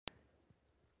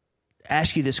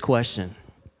ask you this question.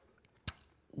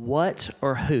 What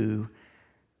or who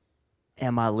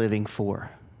am I living for?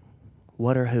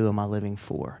 What or who am I living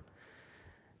for?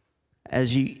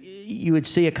 As you would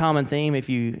see a common theme if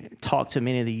you talk to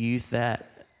many of the youth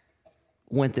that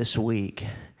went this week,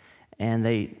 and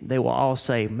they will all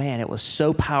say, man, it was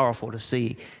so powerful to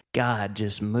see God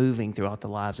just moving throughout the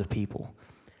lives of people.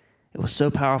 It was so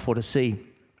powerful to see,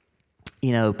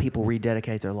 people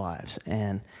rededicate their lives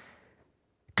and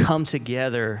come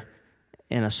together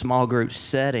in a small group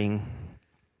setting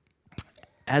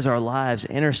as our lives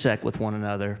intersect with one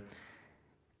another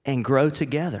and grow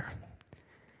together.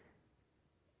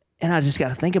 And I just got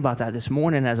to think about that this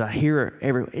morning as I hear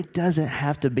it doesn't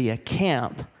have to be a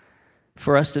camp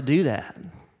for us to do that.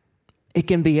 It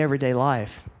can be everyday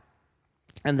life.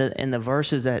 And the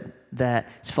verses that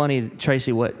it's funny,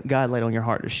 Tracy, what God laid on your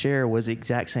heart to share was the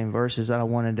exact same verses that I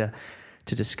wanted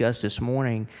to discuss this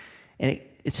morning. And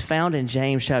it's found in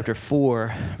James chapter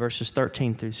 4, verses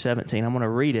 13 through 17. I'm going to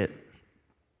read it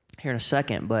here in a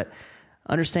second, but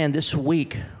understand this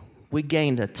week we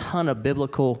gained a ton of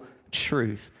biblical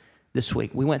truth this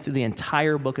week. We went through the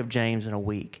entire book of James in a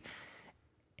week.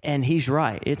 And he's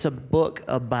right. It's a book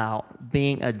about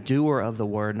being a doer of the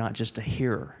word, not just a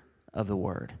hearer of the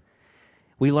word.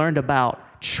 We learned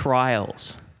about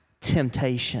trials,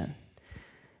 temptation.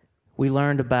 We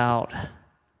learned about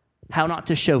how not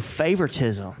to show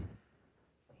favoritism.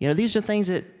 These are things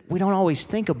that we don't always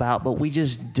think about, but we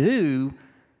just do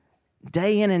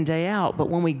day in and day out. But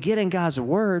when we get in God's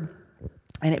word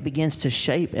and it begins to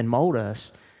shape and mold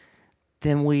us,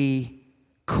 then we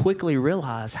quickly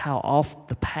realize how off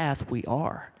the path we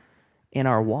are in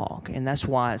our walk. And that's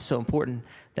why it's so important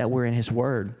that we're in his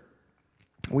word.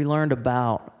 We learned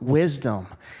about wisdom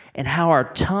and how our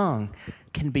tongue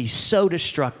can be so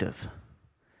destructive.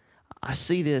 I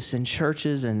see this in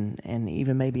churches and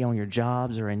even maybe on your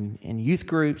jobs or in youth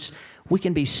groups. We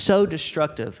can be so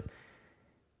destructive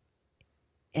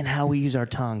in how we use our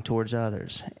tongue towards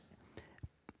others.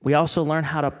 We also learn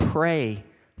how to pray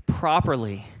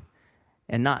properly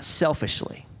and not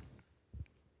selfishly.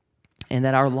 And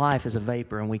that our life is a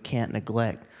vapor and we can't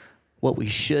neglect what we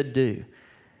should do.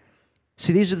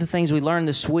 See, these are the things we learned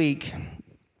this week,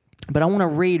 but I want to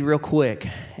read real quick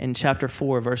in chapter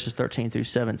 4, verses 13 through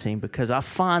 17, because I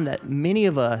find that many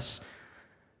of us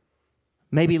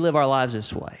maybe live our lives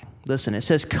this way. Listen, it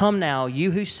says, "Come now,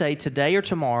 you who say today or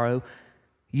tomorrow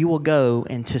you will go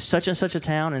into such and such a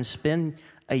town and spend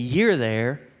a year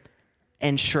there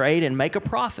and trade and make a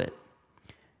profit.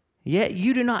 Yet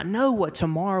you do not know what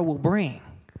tomorrow will bring.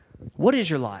 What is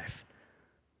your life?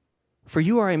 For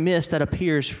you are a mist that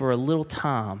appears for a little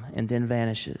time and then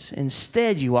vanishes.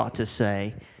 Instead, you ought to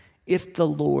say, if the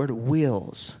Lord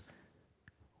wills,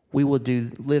 we will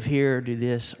live here, do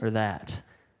this or that.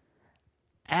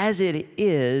 As it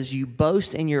is, you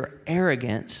boast in your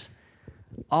arrogance.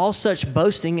 All such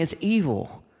boasting is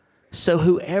evil. So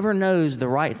whoever knows the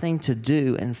right thing to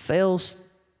do and fails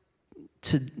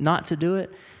not to do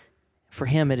it, for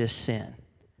him it is sin."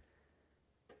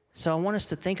 So I want us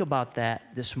to think about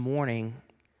that this morning.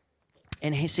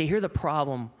 And see, here's the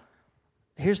problem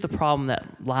that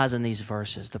lies in these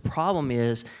verses. The problem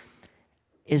is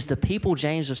the people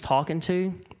James was talking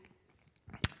to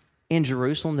in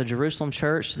Jerusalem, the Jerusalem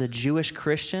church, the Jewish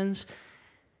Christians,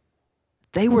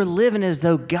 they were living as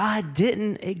though God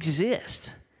didn't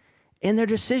exist in their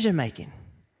decision making.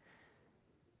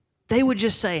 They would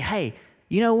just say, hey,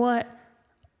 you know what?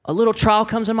 A little trial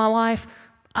comes in my life,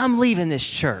 I'm leaving this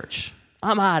church.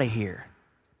 I'm out of here.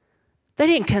 They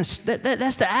didn't.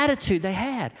 That's the attitude they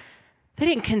had. They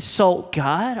didn't consult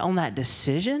God on that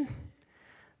decision.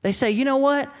 They say, you know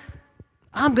what?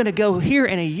 I'm going to go here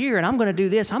in a year, and I'm going to do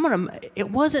this.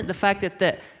 It wasn't the fact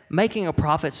that making a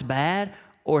profit's bad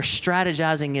or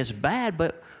strategizing is bad,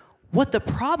 but what the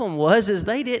problem was is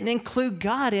they didn't include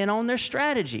God in on their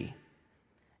strategy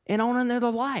and on their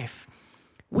life.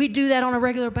 We do that on a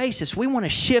regular basis. We want to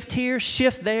shift here,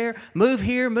 shift there, move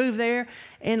here, move there.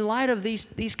 In light of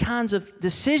these kinds of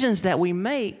decisions that we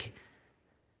make,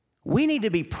 we need to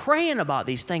be praying about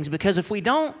these things, because if we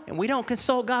don't, and we don't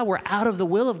consult God, we're out of the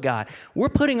will of God. We're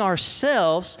putting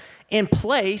ourselves in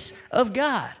place of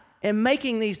God and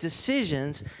making these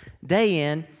decisions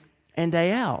day in and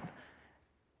day out.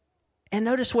 And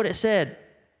notice what it said.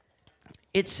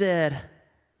 It said,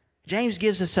 James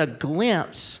gives us a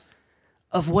glimpse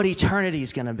of what eternity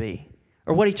is going to be,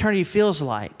 or what eternity feels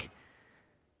like.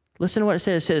 Listen to what it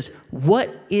says. It says,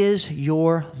 what is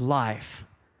your life?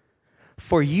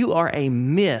 For you are a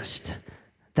mist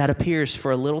that appears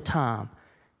for a little time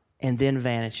and then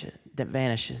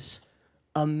vanishes.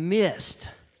 A mist.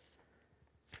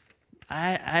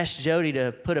 I asked Jody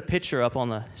to put a picture up on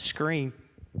the screen.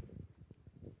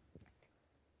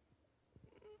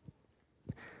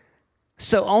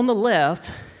 So on the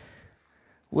left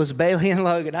was Bailey and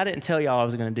Logan. I didn't tell y'all I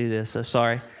was going to do this, so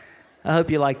sorry. I hope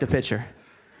you like the picture.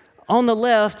 On the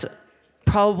left,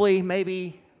 probably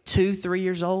maybe 2-3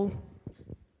 years old.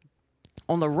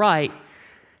 On the right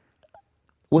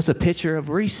was a picture of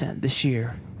recent this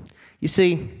year. You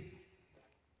see,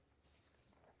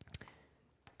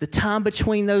 the time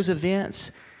between those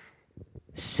events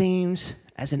seems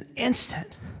as an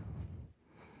instant.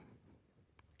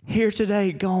 Here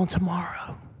today, gone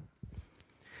tomorrow.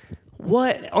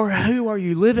 What or who are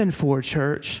you living for,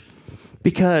 church?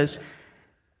 Because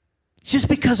just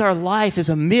because our life is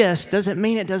a miss doesn't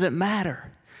mean it doesn't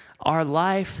matter. Our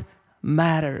life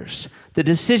matters. The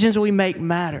decisions we make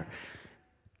matter.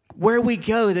 Where we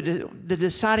go, the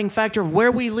deciding factor of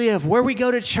where we live, where we go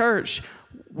to church,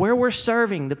 where we're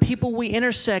serving, the people we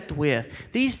intersect with,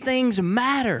 these things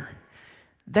matter.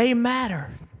 They matter.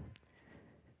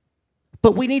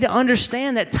 But we need to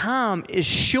understand that time is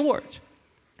short.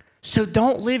 So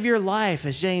don't live your life,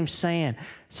 as James saying,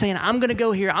 I'm going to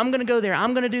go here, I'm going to go there,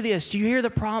 I'm going to do this. Do you hear the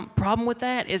problem with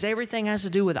that? Is everything has to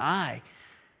do with I.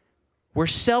 We're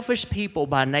selfish people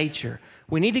by nature.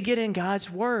 We need to get in God's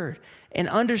Word and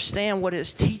understand what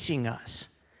it's teaching us.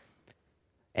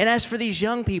 And as for these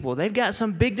young people, they've got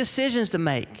some big decisions to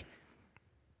make.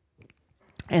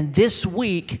 And this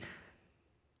week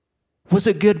was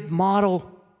a good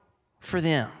model for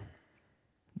them.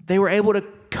 They were able to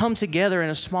come together in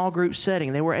a small group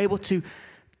setting. They were able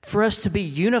for us to be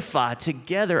unified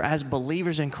together as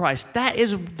believers in Christ. That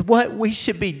is what we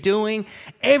should be doing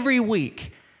every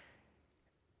week.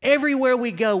 Everywhere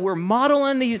we go, we're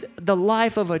modeling the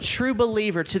life of a true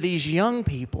believer to these young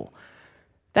people.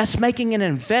 That's making an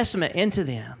investment into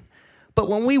them. But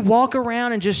when we walk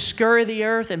around and just scurry the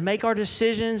earth and make our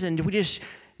decisions and we just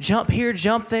jump here,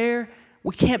 jump there,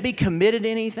 we can't be committed to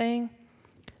anything.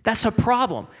 That's a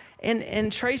problem.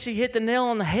 And Tracy hit the nail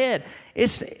on the head.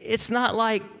 It's not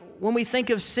like when we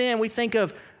think of sin, we think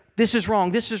of this is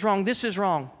wrong, this is wrong, this is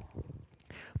wrong.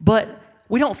 But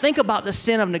we don't think about the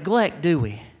sin of neglect, do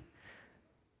we?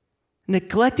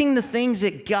 Neglecting the things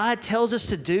that God tells us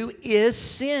to do is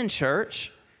sin,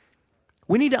 church.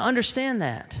 We need to understand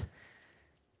that.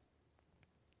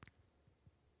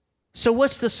 So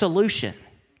what's the solution?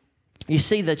 You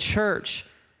see, the church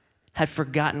had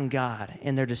forgotten God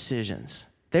in their decisions.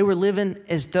 They were living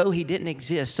as though He didn't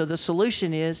exist. So the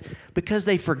solution is, because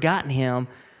they've forgotten Him,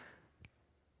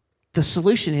 the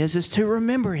solution is to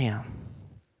remember Him.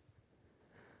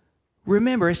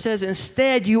 Remember, it says,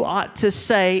 instead you ought to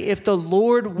say, if the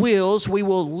Lord wills, we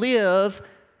will live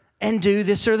and do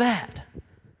this or that.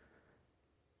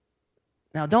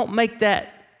 Now, don't make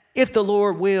that, if the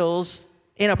Lord wills,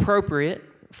 inappropriate.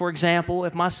 For example,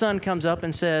 if my son comes up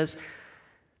and says,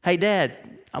 hey,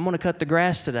 Dad, I'm going to cut the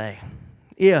grass today,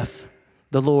 if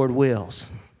the Lord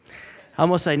wills. I'm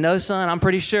going to say, no, son, I'm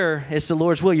pretty sure it's the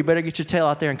Lord's will. You better get your tail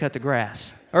out there and cut the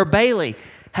grass. Or Bailey,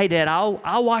 hey, Dad,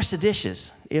 I'll wash the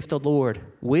dishes if the Lord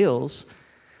wills.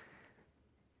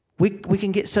 We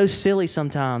can get so silly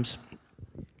sometimes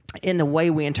in the way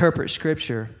we interpret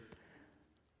Scripture.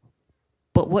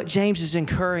 But what James is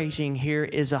encouraging here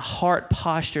is a heart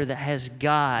posture that has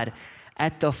God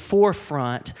at the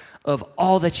forefront of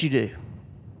all that you do.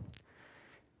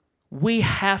 We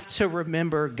have to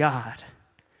remember God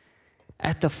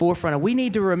at the forefront. We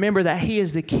need to remember that He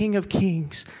is the King of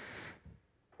Kings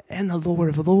and the Lord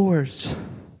of Lords.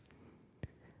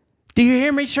 Do you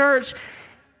hear me, church?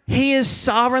 He is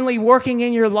sovereignly working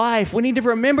in your life. We need to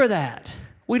remember that.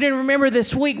 We didn't remember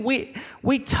this week.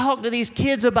 We talked to these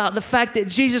kids about the fact that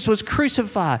Jesus was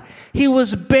crucified. He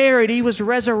was buried. He was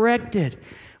resurrected.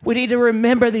 We need to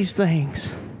remember these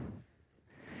things.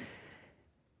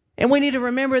 And we need to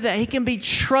remember that He can be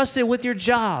trusted with your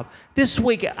job. This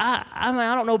week,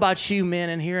 I don't know about you men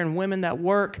in here and women that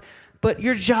work, but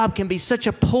your job can be such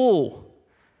a pull.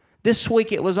 This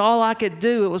week, it was all I could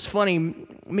do. It was funny.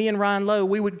 Me and Ryan Lowe,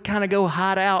 we would kind of go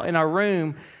hide out in our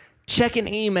room, checking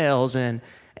emails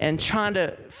and trying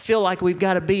to feel like we've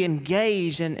got to be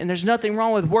engaged. And there's nothing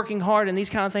wrong with working hard and these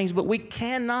kind of things, but we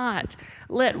cannot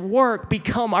let work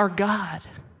become our God.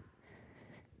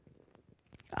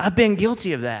 I've been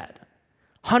guilty of that,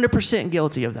 100%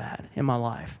 guilty of that in my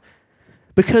life.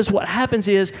 Because what happens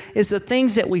is the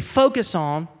things that we focus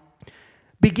on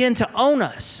begin to own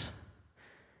us.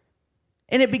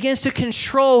 And it begins to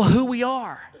control who we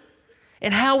are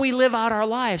and how we live out our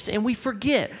lives. And we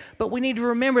forget. But we need to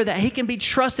remember that He can be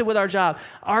trusted with our job,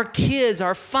 our kids,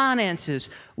 our finances,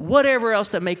 whatever else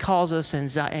that may cause us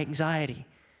anxiety.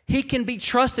 He can be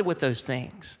trusted with those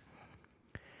things.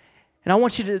 And I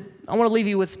want to leave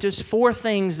you with just 4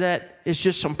 things that is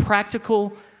just some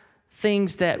practical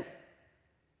things that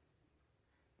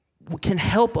can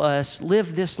help us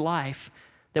live this life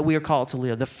that we are called to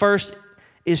live. The first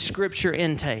is Scripture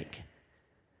intake.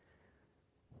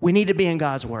 We need to be in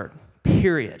God's Word,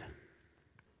 period.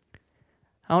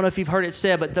 I don't know if you've heard it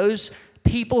said, but those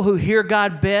people who hear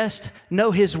God best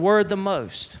know His Word the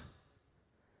most.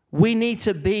 We need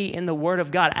to be in the Word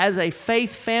of God. As a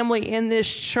faith family in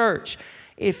this church,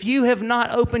 if you have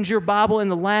not opened your Bible in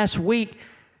the last week,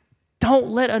 don't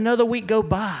let another week go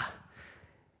by.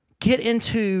 Get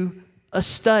into a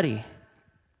study.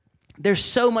 There's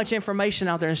so much information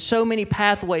out there and so many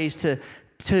pathways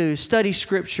to study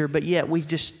Scripture, but yet we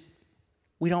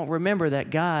don't remember that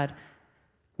God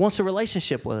wants a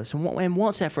relationship with us and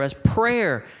wants that for us.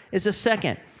 Prayer is a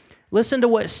second. Listen to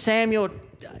what Samuel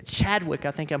Chadwick,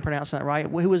 I think I'm pronouncing that right,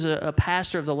 who was a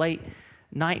pastor of the late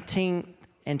 19th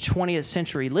and 20th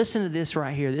century. Listen to this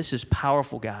right here. This is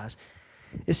powerful, guys.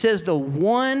 It says, the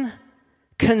one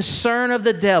concern of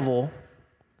the devil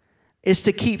is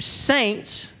to keep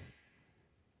saints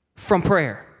from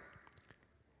prayer.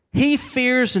 He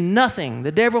fears nothing.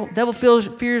 The devil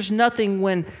fears nothing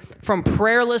when from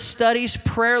prayerless studies,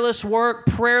 prayerless work,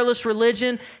 prayerless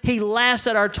religion. He laughs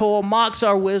at our toil, mocks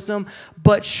our wisdom,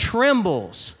 but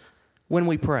trembles when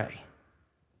we pray.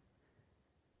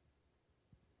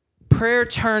 Prayer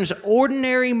turns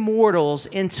ordinary mortals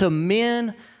into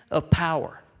men of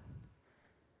power.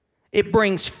 It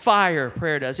brings fire,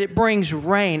 prayer does. It brings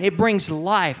rain. It brings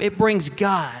life. It brings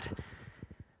God.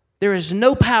 There is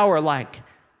no power like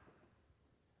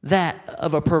that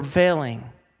of a prevailing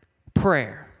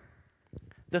prayer.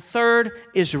 The third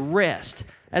is rest.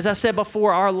 As I said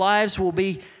before, our lives will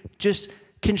be just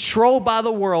controlled by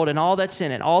the world and all that's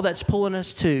in it, all that's pulling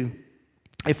us to,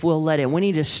 if we'll let it. We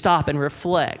need to stop and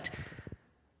reflect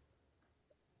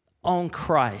on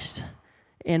Christ.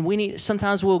 And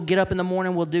sometimes we'll get up in the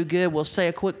morning, we'll do good, we'll say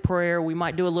a quick prayer, we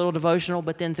might do a little devotional,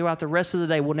 but then throughout the rest of the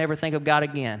day, we'll never think of God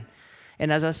again.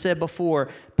 And as I said before,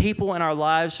 people in our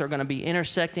lives are going to be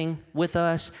intersecting with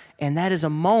us, and that is a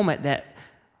moment that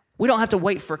we don't have to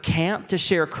wait for camp to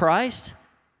share Christ.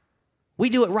 We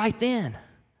do it right then.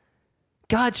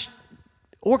 God's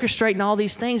orchestrating all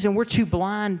these things, and we're too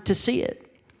blind to see it.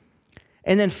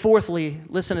 And then fourthly,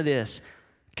 listen to this,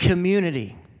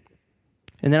 community.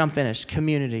 And then I'm finished,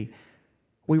 community.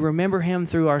 We remember Him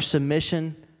through our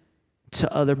submission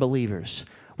to other believers.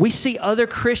 We see other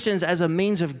Christians as a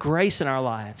means of grace in our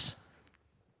lives.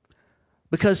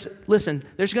 Because, listen,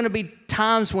 there's going to be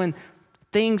times when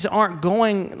things aren't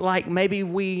going like maybe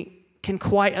we can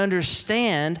quite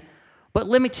understand. But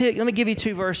let me give you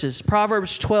 2 verses.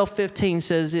 Proverbs 12:15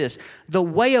 says this, the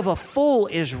way of a fool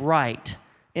is right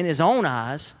in his own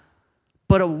eyes,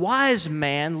 but a wise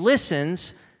man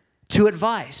listens to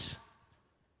advice.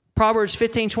 Proverbs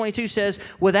 15:22 says,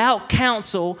 without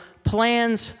counsel,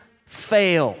 plans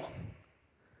fail,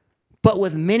 but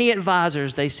with many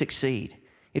advisors, they succeed.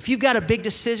 If you've got a big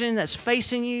decision that's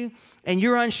facing you and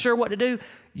you're unsure what to do,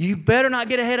 you better not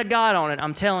get ahead of God on it,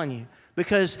 I'm telling you,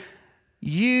 because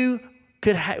we're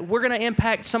going to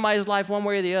impact somebody's life one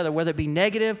way or the other, whether it be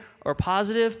negative or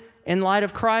positive in light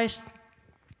of Christ.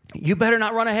 You better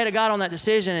not run ahead of God on that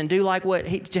decision and do like what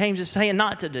James is saying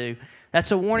not to do.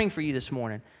 That's a warning for you this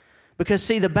morning. Because,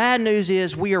 see, the bad news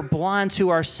is we are blind to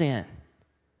our sin.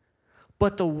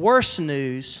 But the worst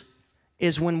news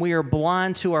is when we are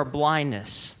blind to our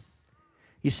blindness.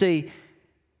 You see,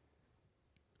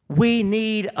 we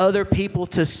need other people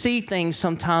to see things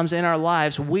sometimes in our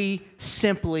lives we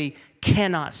simply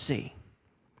cannot see.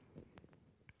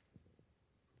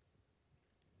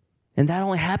 And that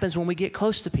only happens when we get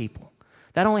close to people.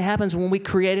 That only happens when we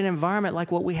create an environment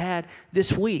like what we had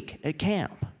this week at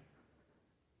camp.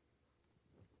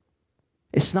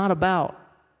 It's not about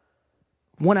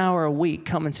 1 hour a week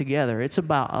coming together. It's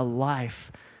about a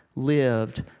life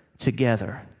lived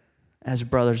together as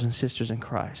brothers and sisters in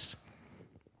Christ,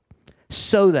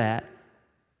 so that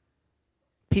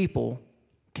people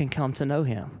can come to know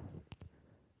Him.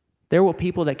 There were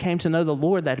people that came to know the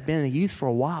Lord that had been in the youth for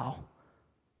a while.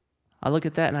 I look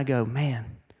at that and I go, man,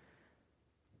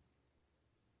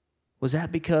 was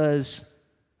that because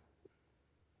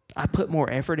I put more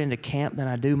effort into camp than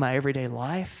I do my everyday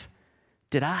life?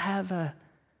 Did I have a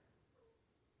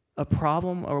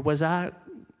problem, or was I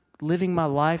living my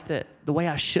life the way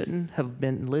I shouldn't have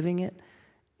been living it,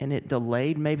 and it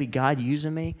delayed maybe God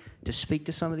using me to speak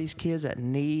to some of these kids that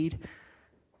need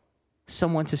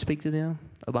someone to speak to them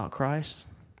about Christ?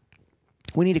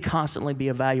 We need to constantly be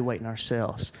evaluating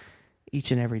ourselves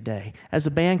each and every day. As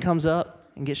the band comes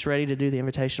up and gets ready to do the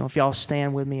invitational, if y'all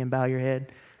stand with me and bow your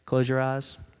head, close your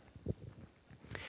eyes.